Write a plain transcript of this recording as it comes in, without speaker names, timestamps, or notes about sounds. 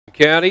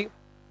County.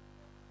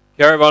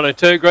 Caravan in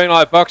 2, green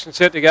light box and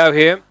set to go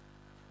here.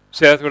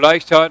 Southwood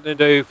Ace tightened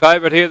into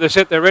favourite here. They're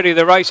set, they're ready,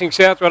 they're racing.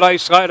 Southwood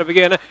Ace slow to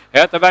begin.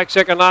 Out the back,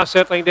 second last,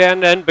 settling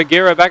down, and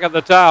Bagheera back at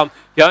the tail.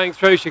 Going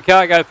through,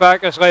 Chicago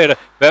Focus leader.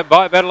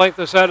 By better length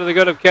or so to the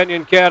good of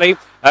Canyon County.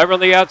 Over on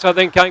the outside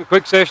then came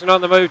Quick Session on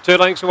the move. 2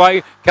 lengths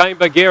away came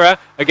Bagheera.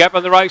 A gap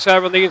in the race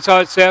over on the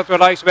inside.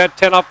 Southwood Ace about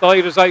 10 off the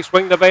lead as they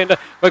swing the bend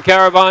for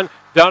Caravan.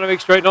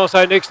 Dynamic Street and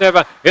also Nick's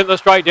Never in the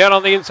straight down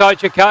on the inside.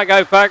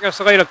 Chicago Focus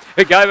the leader.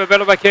 It gave a bit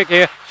of a kick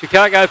here.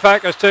 Chicago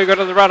Focus 2 got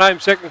to the run home.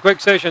 Second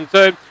Quick Session.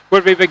 Third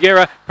would be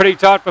Bagheera. Pretty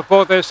tight for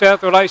fourth there.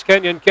 Southwood Ace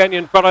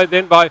Canyon followed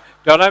then by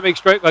Dynamic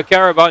Street by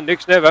Caravan.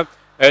 Nick's Never.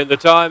 And the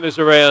time is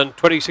around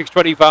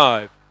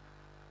 26:25.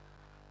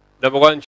 Number 1.